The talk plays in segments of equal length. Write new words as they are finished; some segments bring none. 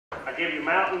give you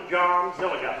Mountain John's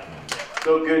Hilligoss.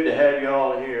 So good to have you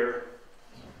all here.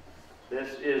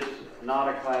 This is not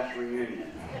a class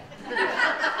reunion.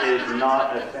 This is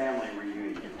not a family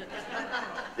reunion.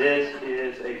 This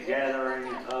is a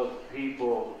gathering of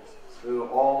people who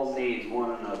all need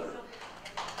one another.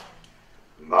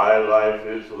 My life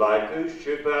is like a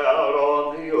ship out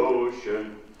on the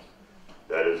ocean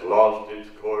that has lost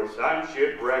its course. I'm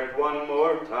shipwrecked one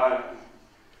more time.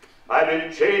 I've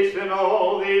been chasing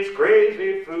all these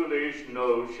crazy, foolish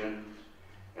notions,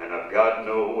 and I've got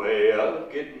no way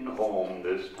of getting home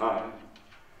this time.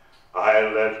 I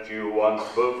left you once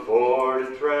before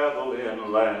to travel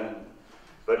inland,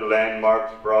 but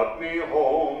landmarks brought me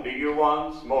home to you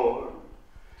once more.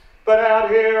 But out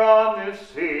here on this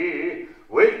sea,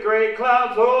 with gray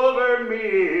clouds over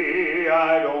me,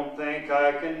 I don't think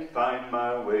I can find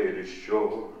my way to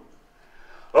shore.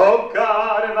 Oh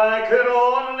God, if I could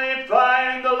only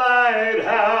find the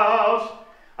lighthouse,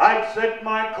 I'd set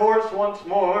my course once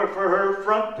more for her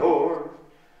front door,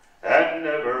 and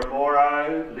never more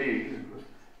I'd leave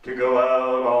to go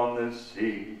out on the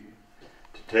sea,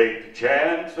 to take the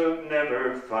chance of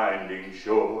never finding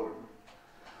shore.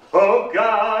 Oh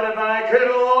God, if I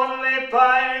could only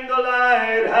find the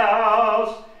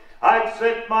lighthouse, I'd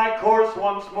set my course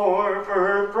once more for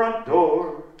her front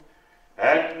door,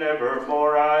 and never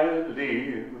more I'd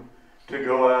leave to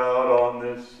go out on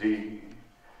the sea,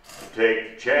 to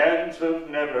take the chance of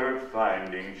never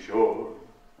finding shore.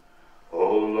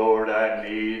 Oh Lord, I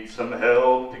need some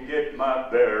help to get my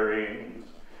bearings,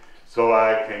 so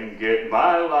I can get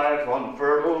my life on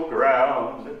fertile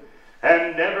ground,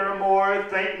 and never more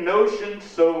think notions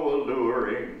so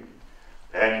alluring,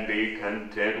 and be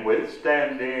content with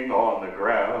standing on the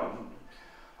ground.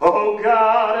 Oh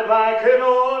God, if I could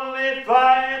only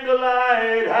find the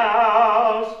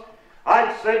lighthouse,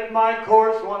 I'd set my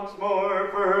course once more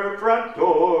for her front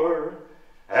door,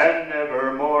 and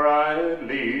never more I'd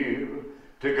leave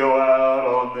to go out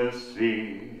on the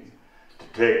sea, to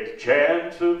take the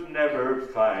chance of never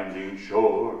finding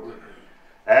shore.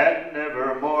 And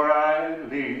never more I'd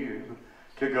leave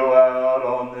to go out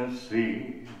on the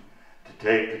sea, to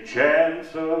take the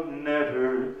chance of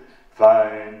never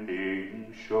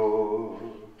finding shore.